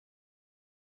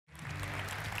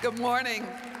Good morning.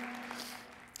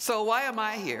 So why am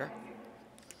I here?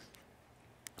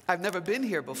 I've never been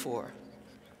here before.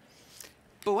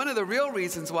 But one of the real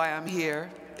reasons why I'm here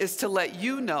is to let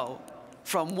you know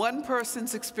from one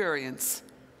person's experience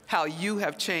how you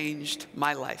have changed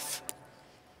my life.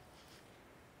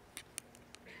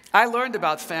 I learned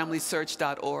about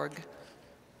FamilySearch.org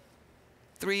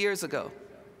 3 years ago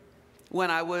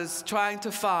when I was trying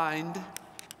to find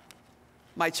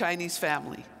my Chinese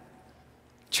family.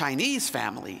 Chinese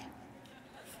family?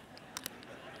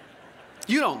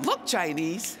 You don't look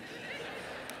Chinese.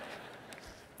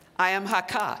 I am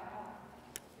Hakka.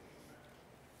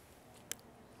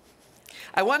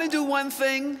 I want to do one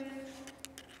thing,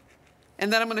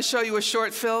 and then I'm going to show you a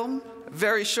short film,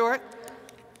 very short.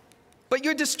 But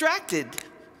you're distracted.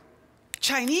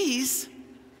 Chinese?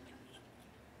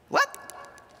 What?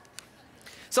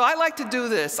 So I like to do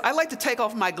this. I like to take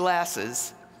off my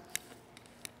glasses.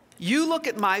 You look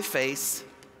at my face,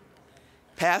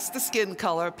 past the skin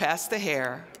color, past the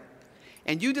hair,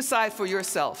 and you decide for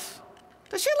yourself,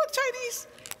 does she look Chinese?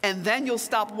 And then you'll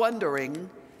stop wondering,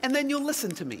 and then you'll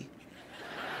listen to me.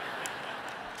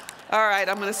 All right,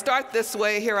 I'm going to start this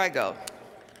way. Here I go.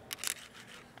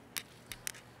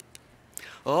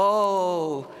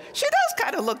 Oh, she does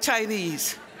kind of look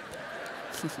Chinese.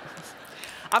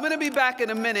 I'm going to be back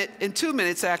in a minute, in 2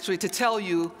 minutes actually, to tell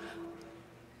you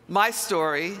my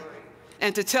story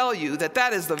and to tell you that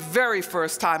that is the very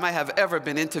first time I have ever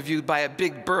been interviewed by a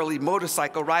big burly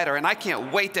motorcycle rider, and I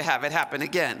can't wait to have it happen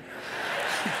again.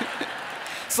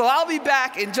 So I'll be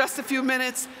back in just a few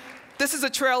minutes. This is a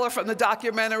trailer from the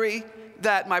documentary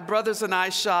that my brothers and I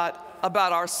shot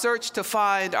about our search to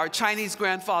find our Chinese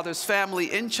grandfather's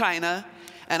family in China,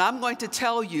 and I'm going to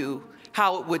tell you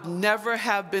how it would never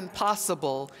have been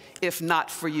possible if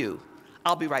not for you.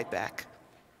 I'll be right back.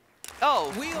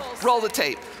 Oh, roll the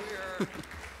tape.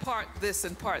 Part this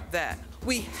and part that.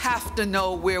 We have to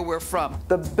know where we're from.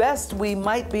 The best we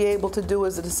might be able to do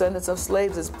as the descendants of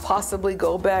slaves is possibly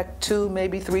go back 2,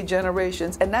 maybe 3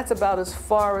 generations, and that's about as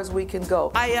far as we can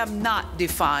go. I am not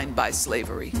defined by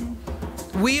slavery.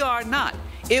 We are not.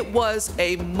 It was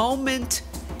a moment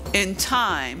in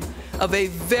time of a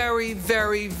very,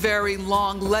 very, very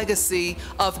long legacy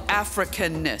of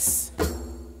Africanness.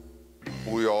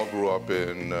 We all grew up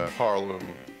in Harlem,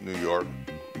 New York.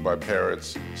 My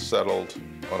parents settled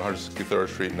on 163rd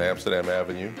Street and Amsterdam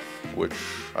Avenue, which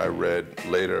I read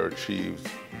later achieved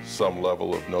some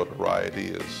level of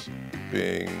notoriety as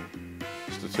being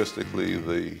statistically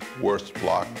the worst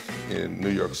block in New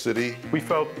York City. We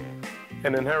felt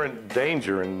an inherent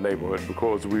danger in the neighborhood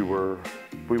because we were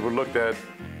looked at,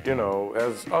 you know,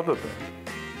 as other than,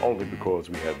 only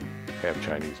because we had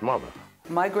Chinese mother.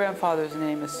 My grandfather's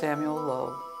name is Samuel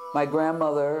Lowe. My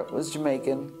grandmother was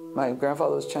Jamaican. My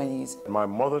grandfather was Chinese. My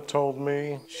mother told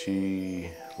me she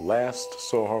last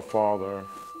saw her father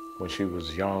when she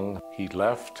was young. He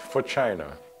left for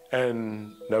China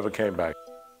and never came back.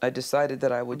 I decided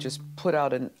that I would just put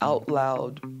out an out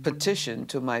loud petition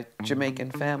to my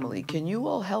Jamaican family. Can you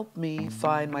all help me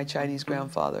find my Chinese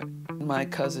grandfather? My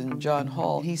cousin John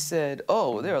Hall, he said,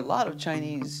 oh, there are a lot of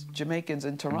Chinese Jamaicans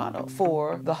in Toronto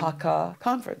for the Hakka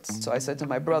conference. So I said to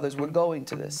my brothers, we're going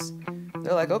to this.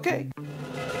 They're like, okay.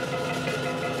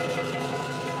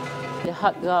 The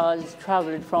Hakkas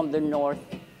traveled from the north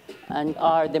and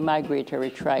are the migratory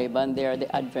tribe, and they are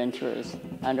the adventurers,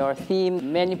 and are themed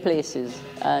many places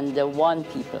and one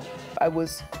people. I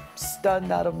was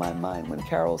stunned out of my mind when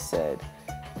Carol said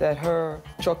that her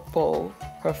Chokpo,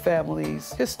 her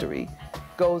family's history,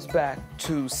 goes back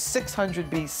to 600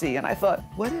 BC, and I thought,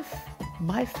 what if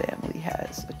my family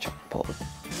has a Chokpo?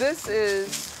 This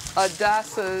is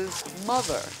Adassa's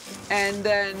mother, and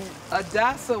then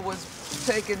Adassa was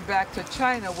taken back to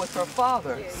China with her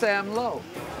father, Sam Lowe.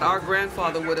 Our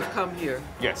grandfather would have come here.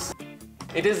 Yes.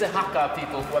 It is the Hakka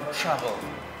people who have traveled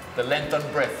the length and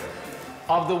breadth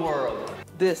of the world.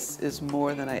 This is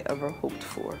more than I ever hoped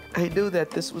for. I knew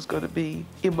that this was going to be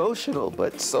emotional,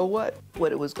 but so what?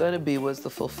 What it was going to be was the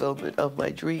fulfillment of my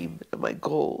dream and my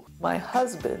goal. My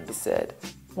husband said,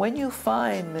 when you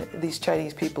find these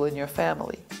Chinese people in your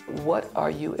family, what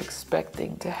are you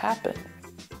expecting to happen?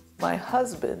 My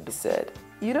husband said,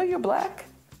 you know you're black?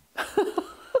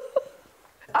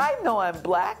 I know I'm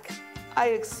black. I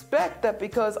expect that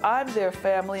because I'm their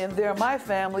family and they're my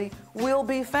family, we'll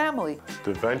be family.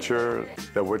 The venture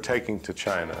that we're taking to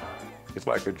China, it's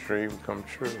like a dream come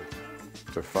true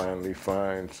to finally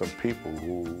find some people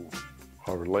who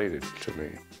are related to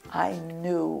me. I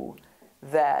knew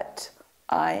that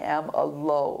I am a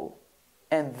Lowe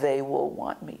and they will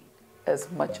want me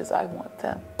as much as I want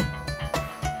them.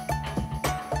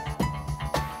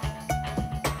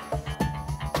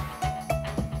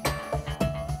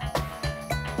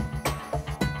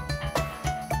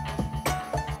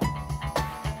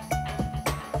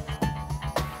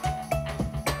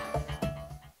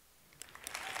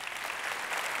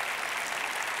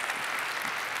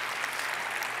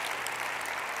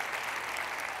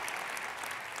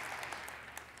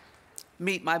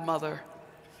 meet my mother.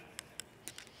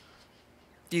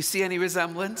 Do you see any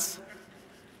resemblance?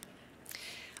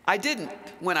 I didn't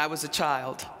when I was a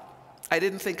child. I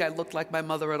didn't think I looked like my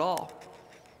mother at all.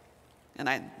 And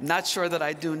I'm not sure that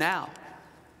I do now.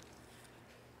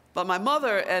 But my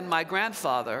mother and my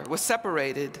grandfather were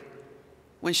separated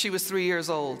when she was 3 years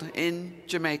old in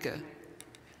Jamaica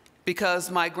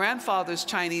because my grandfather's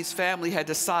Chinese family had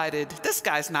decided, this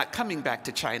guy's not coming back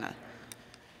to China.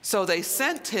 So they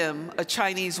sent him a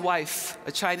Chinese wife,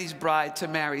 a Chinese bride to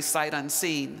marry sight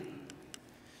unseen.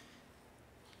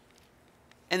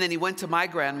 And then he went to my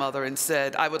grandmother and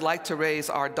said, I would like to raise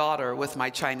our daughter with my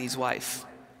Chinese wife.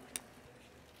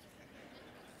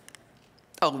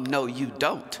 Oh, no, you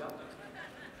don't.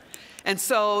 And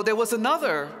so there was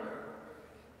another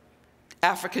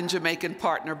African-Jamaican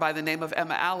partner by the name of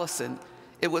Emma Allison.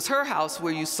 It was her house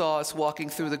where you saw us walking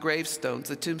through the gravestones,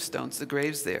 the tombstones, the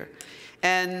graves there.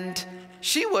 And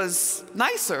she was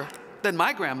nicer than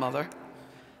my grandmother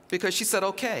because she said,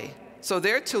 okay. So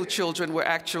their 2 children were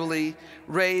actually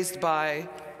raised by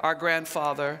our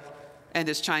grandfather and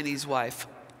his Chinese wife.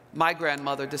 My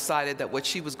grandmother decided that what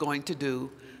she was going to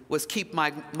do was keep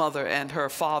my mother and her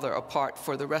father apart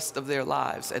for the rest of their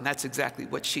lives, and that's exactly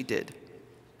what she did.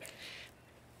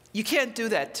 You can't do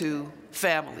that to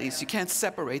families. You can't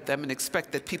separate them and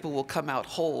expect that people will come out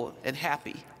whole and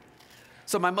happy.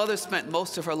 So my mother spent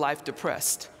most of her life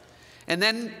depressed. And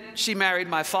then she married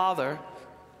my father.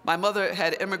 My mother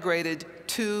had immigrated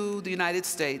to the United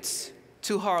States,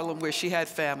 to Harlem, where she had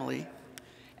family.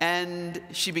 And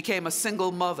she became a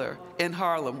single mother in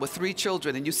Harlem with 3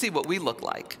 children. And you see what we look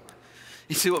like.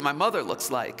 You see what my mother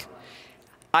looks like.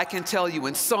 I can tell you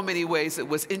in so many ways it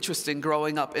was interesting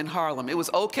growing up in Harlem. It was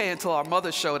okay until our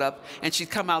mother showed up and she'd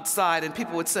come outside and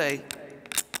people would say,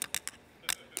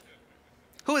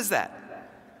 who is that?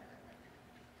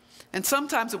 And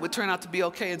sometimes it would turn out to be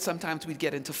okay and sometimes we'd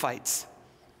get into fights.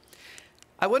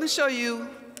 I want to show you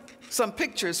some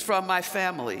pictures from my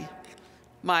family,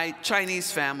 my Chinese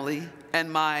family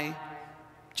and my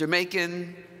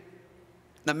Jamaican,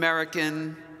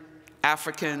 American,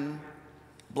 African,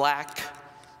 Black,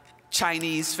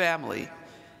 Chinese family.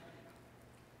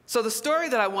 So the story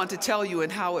that I want to tell you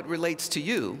and how it relates to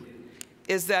you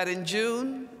is that in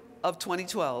June of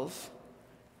 2012,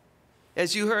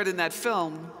 as you heard in that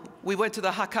film, we went to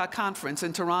the Hakka conference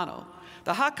in Toronto.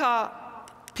 The Hakka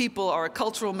people are a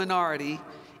cultural minority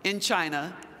in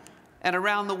China, and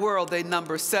around the world they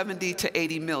number 70 to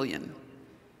 80 million.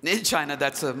 In China,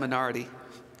 that's a minority.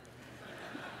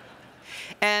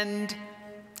 And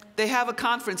they have a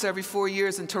conference every 4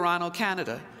 years in Toronto,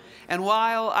 Canada. And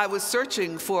while I was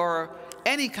searching for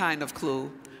any kind of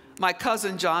clue, my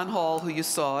cousin John Hall, who you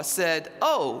saw, said,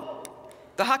 oh,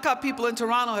 the Hakka people in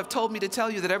Toronto have told me to tell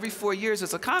you that every 4 years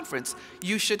is a conference.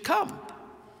 You should come.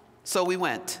 So we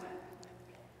went.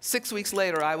 6 weeks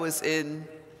later, I was in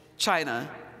China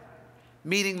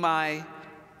meeting my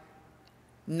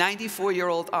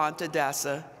 94-year-old Aunt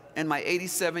Adassa and my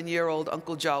 87-year-old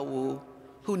Uncle Jiao Wu,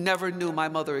 who never knew my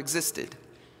mother existed.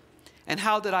 And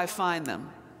how did I find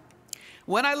them?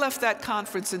 When I left that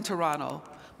conference in Toronto,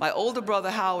 my older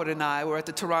brother Howard and I were at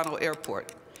the Toronto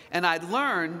airport, and I'd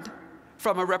learned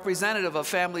from a representative of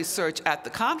FamilySearch at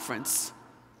the conference,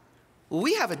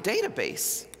 we have a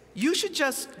database. You should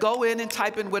just go in and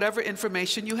type in whatever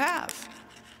information you have.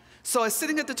 So I was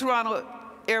sitting at the Toronto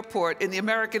airport in the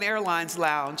American Airlines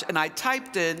lounge, and I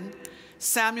typed in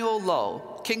Samuel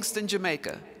Lowe, Kingston,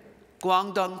 Jamaica,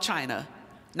 Guangdong, China,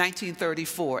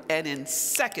 1934, and in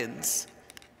seconds,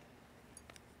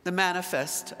 the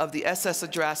manifest of the SS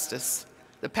Adrastus,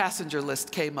 the passenger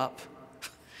list came up.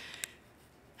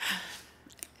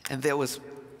 And there was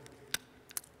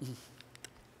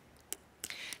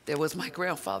my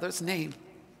grandfather's name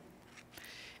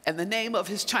and the name of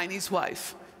his Chinese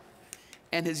wife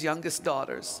and his youngest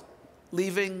daughters,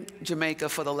 leaving Jamaica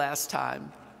for the last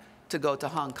time to go to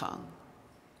Hong Kong.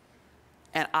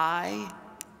 And I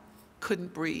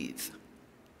couldn't breathe.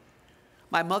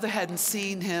 My mother hadn't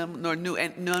seen him nor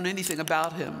known anything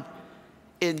about him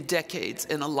in decades,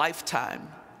 in a lifetime.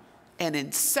 And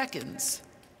in seconds,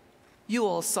 you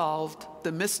all solved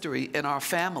the mystery in our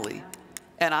family.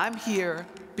 And I'm here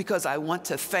because I want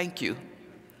to thank you.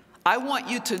 I want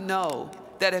you to know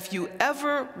that if you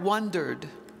ever wondered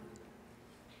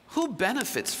who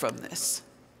benefits from this,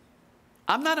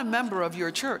 I'm not a member of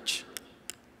your church.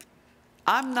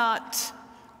 I'm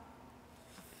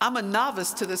a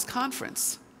novice to this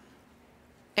conference.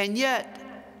 And yet,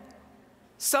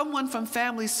 someone from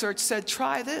FamilySearch said,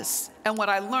 try this. And what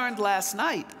I learned last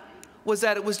night was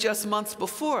that it was just months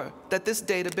before that this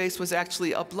database was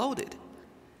actually uploaded.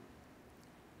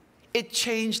 It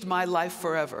changed my life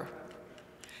forever.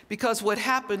 Because what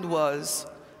happened was,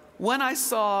 when I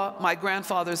saw my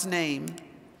grandfather's name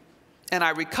and I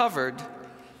recovered, it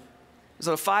was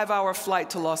a 5-hour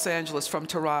flight to Los Angeles from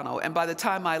Toronto, and by the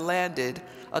time I landed,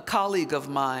 a colleague of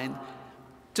mine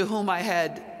to whom I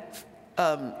had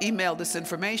emailed this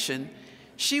information,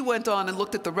 she went on and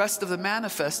looked at the rest of the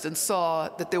manifest and saw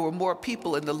that there were more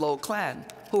people in the Lowe clan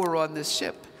who were on this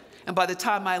ship. And by the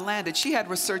time I landed, she had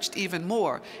researched even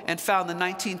more and found the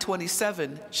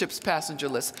 1927 ship's passenger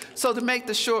list. So to make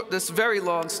this very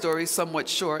long story somewhat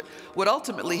short, what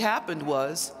ultimately happened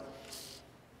was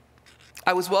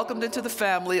I was welcomed into the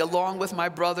family along with my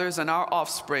brothers and our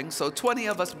offspring. So 20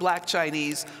 of us black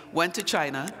Chinese went to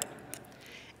China,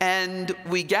 and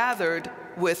we gathered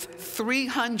with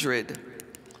 300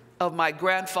 of my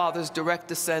grandfather's direct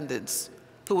descendants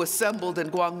who assembled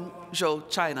in Guangzhou,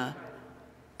 China,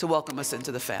 to welcome us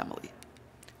into the family.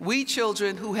 We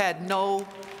children who had no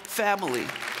family.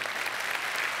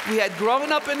 We had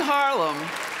grown up in Harlem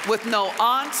with no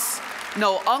aunts,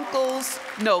 no uncles,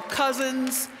 no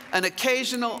cousins, an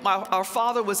occasional, our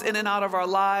father was in and out of our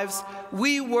lives.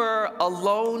 We were a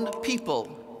lone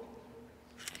people.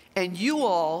 And you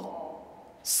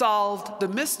all solved the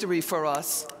mystery for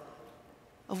us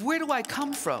of where do I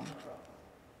come from?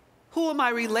 Who am I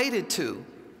related to?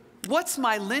 What's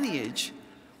my lineage?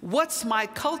 What's my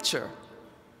culture?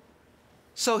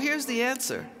 So here's the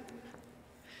answer.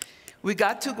 We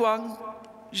got to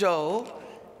Guangzhou.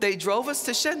 They drove us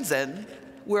to Shenzhen,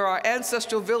 where our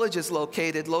ancestral village is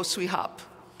located, Lo Sui Hop.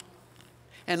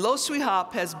 And Lo Sui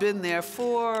Hop has been there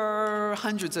for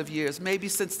hundreds of years, maybe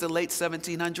since the late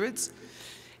 1700s.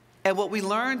 And what we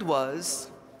learned was,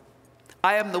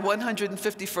 I am the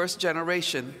 151st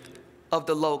generation of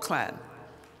the Lowe clan.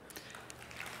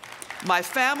 My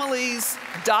family's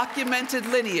documented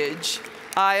lineage,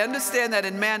 I understand that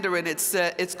in Mandarin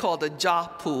it's called a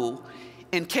Japu.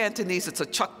 In Cantonese it's a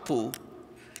Chukpu.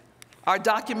 Our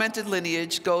documented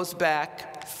lineage goes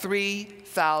back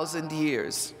 3,000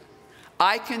 years.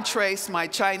 I can trace my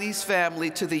Chinese family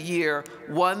to the year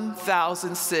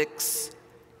 1006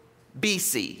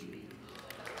 BC.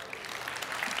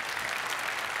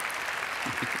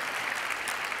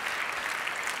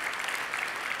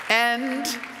 And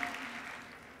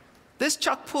this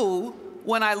Chukpu,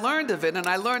 when I learned of it and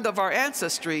I learned of our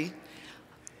ancestry,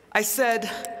 I said,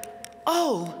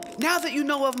 oh, now that you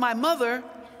know of my mother,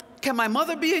 can my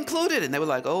mother be included? And they were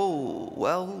like, oh,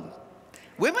 well,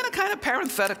 women are kind of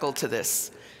parenthetical to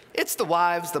this. It's the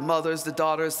wives, the mothers, the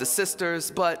daughters, the sisters,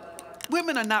 but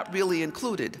women are not really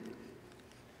included.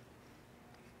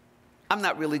 I'm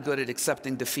not really good at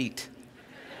accepting defeat.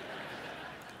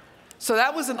 So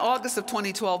that was in August of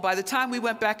 2012. By the time we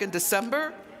went back in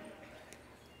December,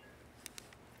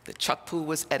 the Chukpu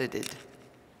was edited.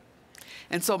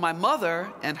 And so my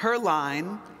mother and her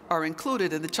line are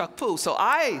included in the Chukpu. So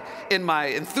I, in my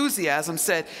enthusiasm,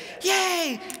 said,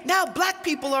 yay, now black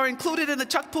people are included in the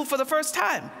Chukpu for the first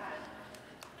time.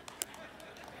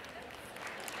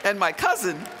 And my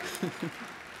cousin,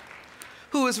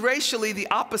 who is racially the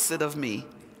opposite of me,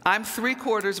 I'm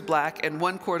 3/4 black and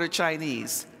 1/4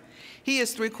 Chinese. He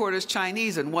is 3/4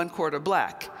 Chinese and 1/4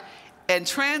 black. And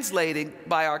translating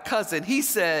by our cousin, he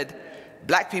said,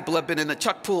 black people have been in the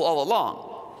Chukpu all along.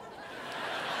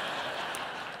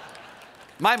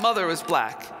 My mother is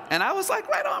black. And I was like,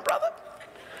 right on, brother.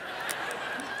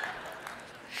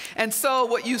 And so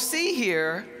what you see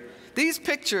here, these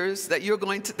pictures that you're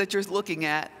looking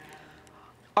at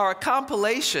are a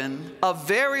compilation of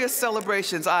various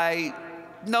celebrations. I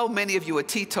know many of you are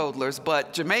teetotalers,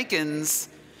 but Jamaicans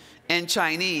and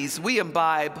Chinese, we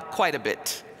imbibe quite a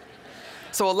bit.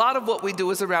 So a lot of what we do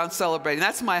is around celebrating.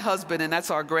 That's my husband and that's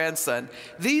our grandson.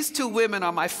 These two women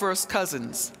are my first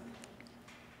cousins.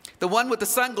 The one with the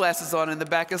sunglasses on in the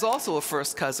back is also a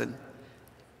first cousin.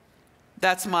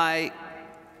 That's my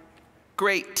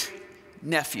great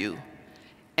nephew.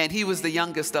 And he was the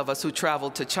youngest of us who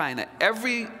traveled to China.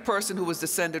 Every person who was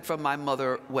descended from my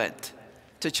mother went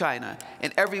to China,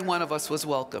 and every one of us was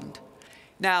welcomed.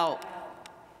 Now,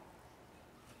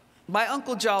 my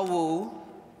Uncle Jia Wu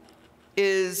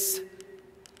is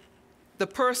the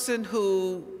person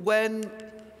who, when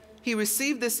he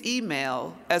received this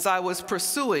email, as I was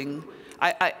pursuing,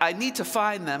 I need to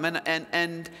find them,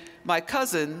 and my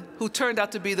cousin, who turned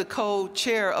out to be the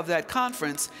co-chair of that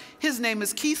conference, his name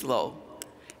is Keith Lowe.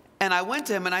 And I went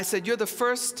to him and I said, you're the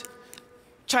first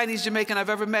Chinese Jamaican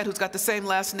I've ever met who's got the same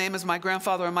last name as my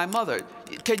grandfather and my mother.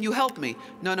 Can you help me?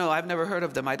 No, I've never heard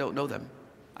of them. I don't know them.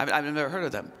 I've never heard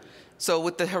of them. So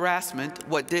with the harassment,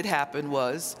 what did happen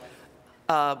was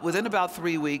within about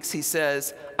 3 weeks, he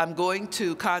says, I'm going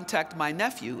to contact my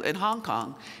nephew in Hong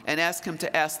Kong and ask him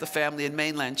to ask the family in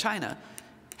mainland China,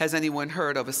 has anyone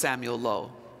heard of a Samuel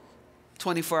Lowe?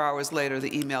 24 hours later,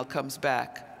 the email comes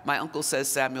back. My uncle says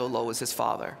Samuel Lowe is his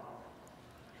father.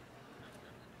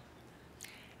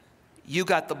 You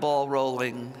got the ball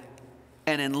rolling,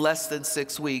 and in less than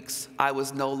 6 weeks, I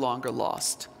was no longer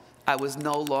lost. I was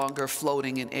no longer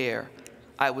floating in air.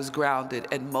 I was grounded,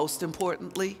 and most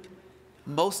importantly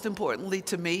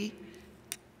to me,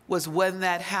 was when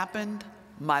that happened,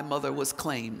 my mother was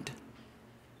claimed.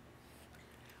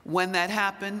 When that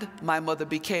happened, my mother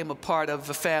became a part of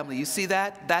the family. You see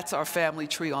that? That's our family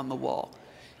tree on the wall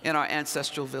in our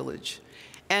ancestral village.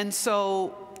 And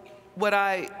so what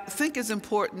I think is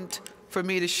important for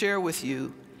me to share with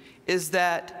you is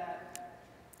that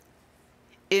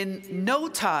in no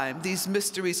time, these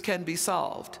mysteries can be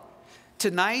solved.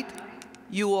 Tonight,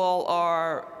 you all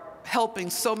are helping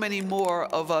so many more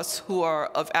of us who are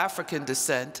of African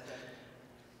descent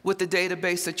with the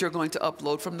database that you're going to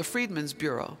upload from the Freedmen's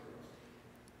Bureau.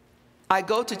 I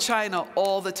go to China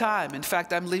all the time. In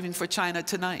fact, I'm leaving for China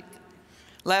tonight.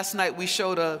 Last night, we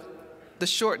showed the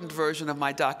shortened version of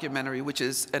my documentary, which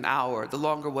is an hour. The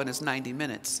longer one is 90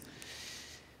 minutes.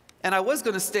 And I was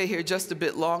going to stay here just a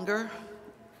bit longer,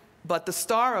 but the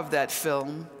star of that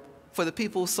film, for the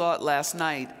people who saw it last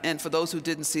night, and for those who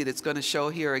didn't see it, it's going to show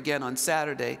here again on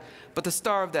Saturday, but the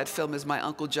star of that film is my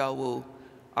Uncle Jawu,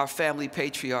 our family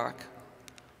patriarch,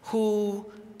 who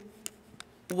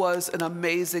was an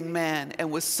amazing man and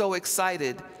was so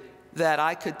excited that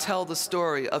I could tell the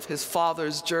story of his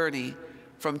father's journey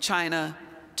from China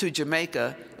to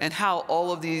Jamaica and how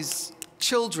all of these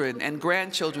children and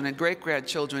grandchildren and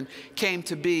great-grandchildren came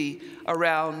to be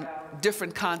around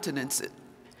different continents.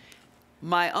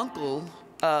 My uncle,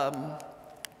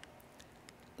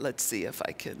 let's see if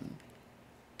I can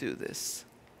do this.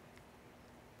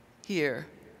 Here,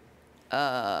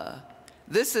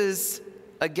 this is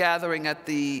a gathering at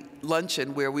the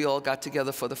luncheon where we all got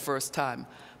together for the first time.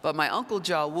 But my Uncle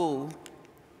Jawu,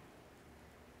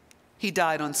 he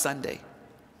died on Sunday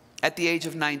at the age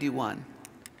of 91.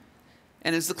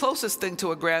 And it's the closest thing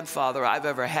to a grandfather I've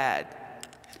ever had.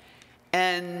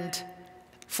 And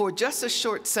for just a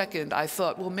short second, I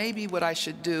thought, well, maybe what I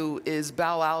should do is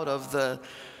bow out of the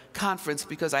conference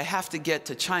because I have to get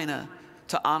to China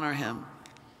to honor him.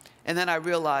 And then I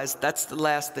realized that's the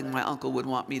last thing my uncle would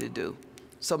want me to do.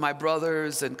 So my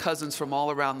brothers and cousins from all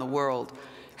around the world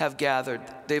have gathered.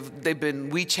 They've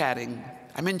been WeChatting.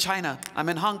 I'm in China. I'm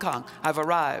in Hong Kong. I've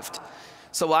arrived.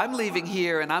 So I'm leaving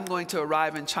here, and I'm going to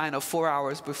arrive in China 4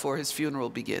 hours before his funeral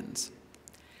begins.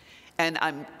 And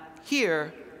I'm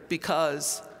here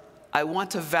because I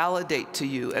want to validate to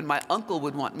you, and my uncle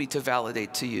would want me to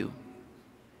validate to you,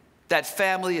 that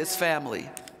family is family.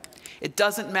 It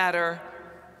doesn't matter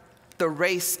the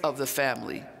race of the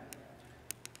family.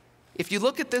 If you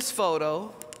look at this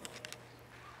photo,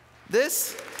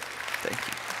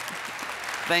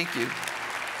 thank you.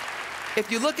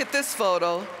 If you look at this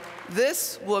photo,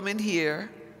 this woman here,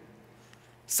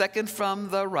 second from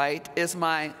the right, is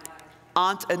my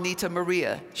Aunt Anita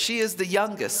Maria. She is the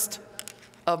youngest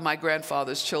of my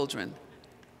grandfather's children.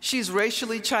 She's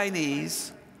racially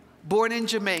Chinese, born in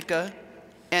Jamaica,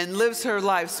 and lives her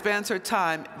life, spends her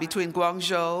time between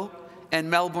Guangzhou and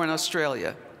Melbourne,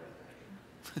 Australia.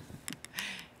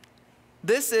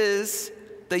 This is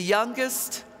the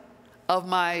youngest of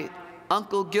my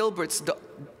Uncle Gilbert's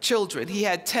children. He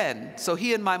had 10, so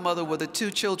he and my mother were the 2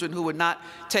 children who were not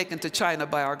taken to China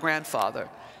by our grandfather.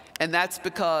 And that's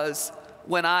because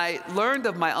when I learned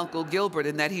of my Uncle Gilbert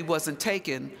and that he wasn't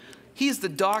taken, he's the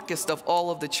darkest of all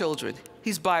of the children.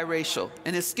 He's biracial,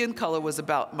 and his skin color was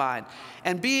about mine.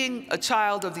 And being a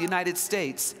child of the United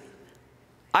States,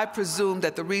 I presumed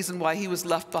that the reason why he was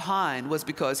left behind was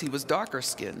because he was darker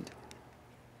skinned.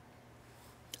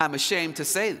 I'm ashamed to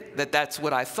say that that's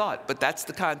what I thought, but that's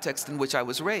the context in which I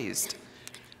was raised.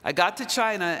 I got to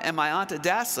China, and my Aunt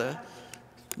Adassa,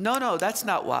 no, that's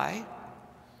not why.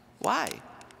 Why?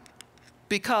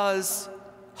 Because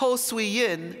Ho Sui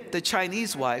Yin, the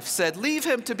Chinese wife, said, leave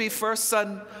him to be first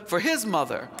son for his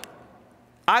mother.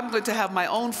 I'm going to have my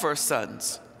own first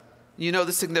sons. You know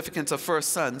the significance of first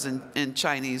sons in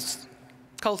Chinese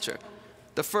culture.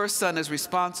 The first son is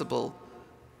responsible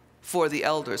for the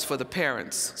elders, for the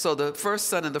parents. So the first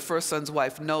son and the first son's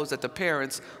wife knows that the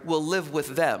parents will live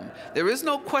with them. There is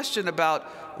no question about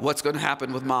what's going to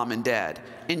happen with mom and dad.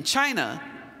 In China,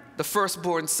 the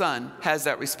firstborn son has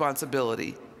that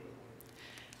responsibility.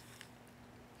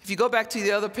 If you go back to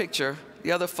the other picture,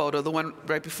 the other photo, the one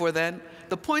right before then,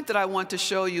 the point that I want to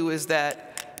show you is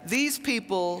that these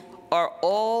people are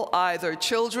all either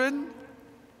children,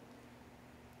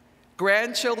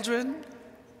 grandchildren,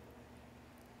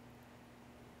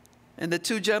 and the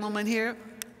two gentlemen here,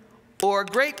 or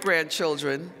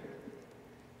great-grandchildren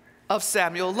of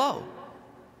Samuel Lowe.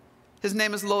 His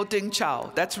name is Lo Ding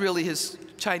Chao. That's really his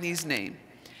Chinese name.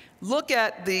 Look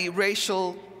at the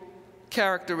racial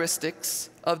characteristics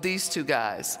of these two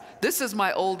guys. This is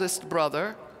my oldest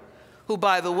brother, who,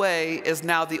 by the way, is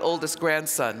now the oldest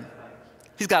grandson.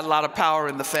 He's got a lot of power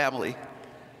in the family.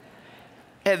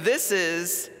 And this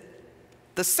is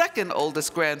the second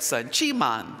oldest grandson, Chi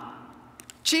Man.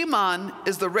 Chi Man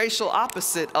is the racial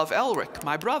opposite of Elric,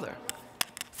 my brother.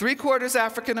 3/4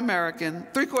 African American,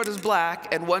 3/4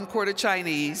 black, and 1/4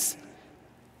 Chinese.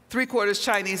 3/4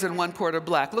 Chinese and 1/4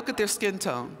 black. Look at their skin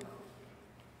tone.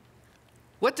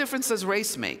 What difference does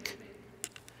race make?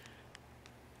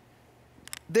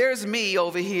 There's me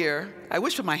over here. I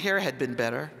wish my hair had been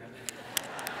better.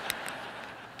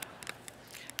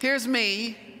 Here's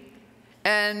me,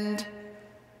 and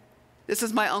this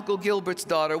is my Uncle Gilbert's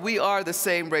daughter. We are the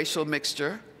same racial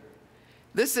mixture.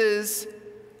 This is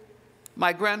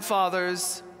my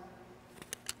grandfather's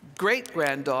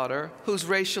great-granddaughter, who's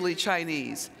racially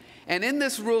Chinese. And in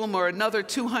this room are another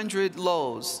 200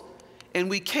 Lows. And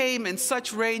we came in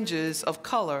such ranges of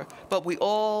color, but we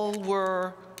all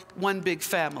were one big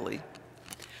family.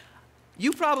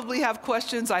 You probably have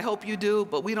questions, I hope you do,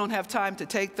 but we don't have time to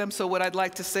take them. So what I'd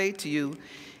like to say to you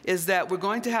is that we're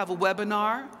going to have a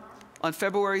webinar on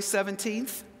February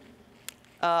 17th.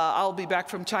 I'll be back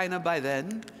from China by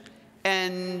then,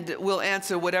 and we'll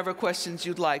answer whatever questions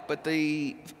you'd like, but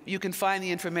you can find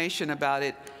the information about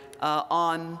it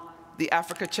on the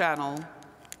Africa Channel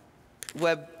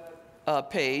web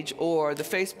page or the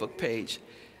Facebook page.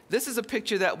 This is a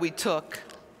picture that we took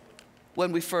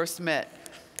when we first met.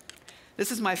 This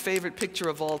is my favorite picture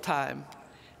of all time,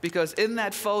 because in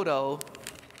that photo,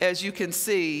 as you can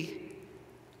see,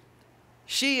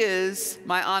 she is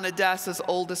my Aunt Adassa's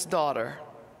oldest daughter.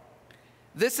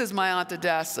 This is my Aunt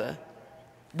Adassa,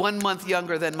 1 month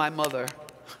younger than my mother.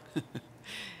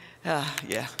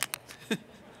 Yeah.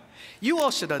 You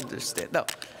all should understand. No.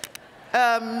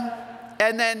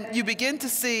 And then you begin to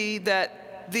see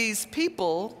that these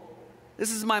people, this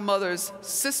is my mother's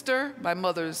sister, my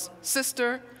mother's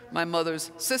sister, my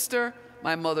mother's sister,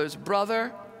 my mother's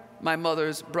brother, my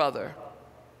mother's brother.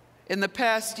 In the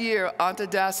past year, Aunt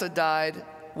Adassa died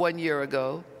 1 year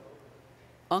ago.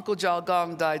 Uncle Jiao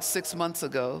Gong died 6 months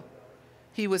ago.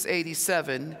 He was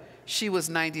 87, she was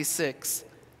 96.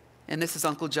 And this is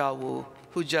Uncle Jiao Wu,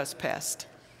 who just passed.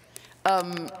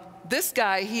 This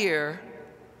guy here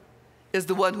is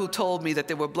the one who told me that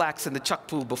there were blacks in the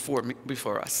Chukpu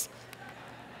before us.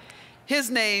 His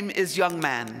name is Young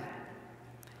Man.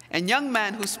 And Young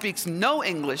Man, who speaks no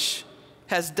English,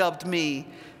 has dubbed me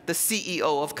the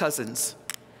CEO of Cousins.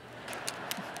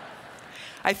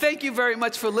 I thank you very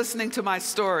much for listening to my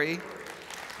story.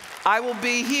 I will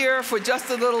be here for just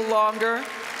a little longer.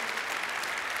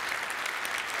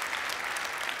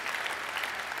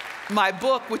 My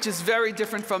book, which is very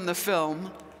different from the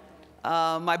film,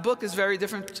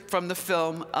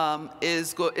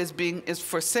 is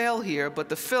for sale here, but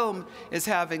the film is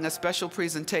having a special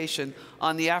presentation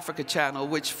on the Africa Channel,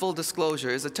 which, full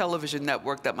disclosure, is a television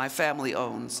network that my family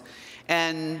owns.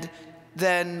 And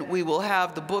then we will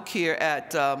have the book here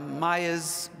at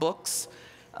Maya's Books.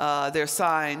 They're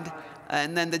signed.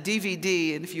 And then the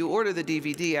DVD, and if you order the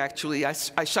DVD, actually, I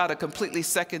shot a completely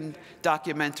second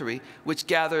documentary, which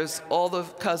gathers all the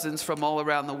cousins from all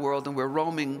around the world, and we're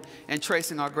roaming and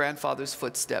tracing our grandfather's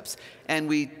footsteps. And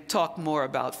we talk more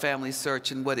about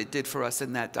FamilySearch and what it did for us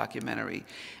in that documentary.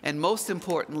 And most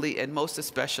importantly, and most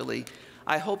especially,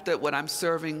 I hope that what I'm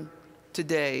serving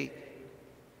today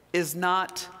is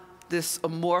not this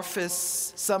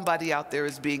amorphous, somebody out there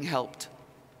is being helped.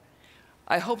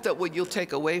 I hope that what you'll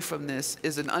take away from this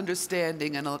is an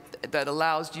understanding that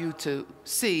allows you to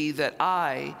see that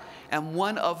I am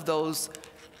one of those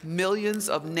millions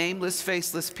of nameless,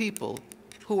 faceless people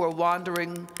who are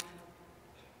wandering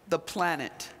the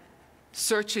planet,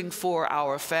 searching for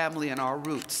our family and our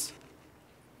roots.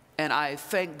 And I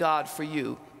thank God for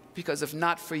you, because if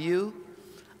not for you,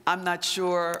 I'm not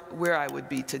sure where I would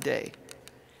be today.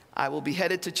 I will be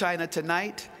headed to China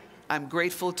tonight. I'm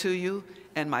grateful to you,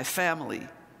 and my family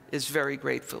is very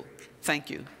grateful. Thank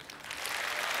you.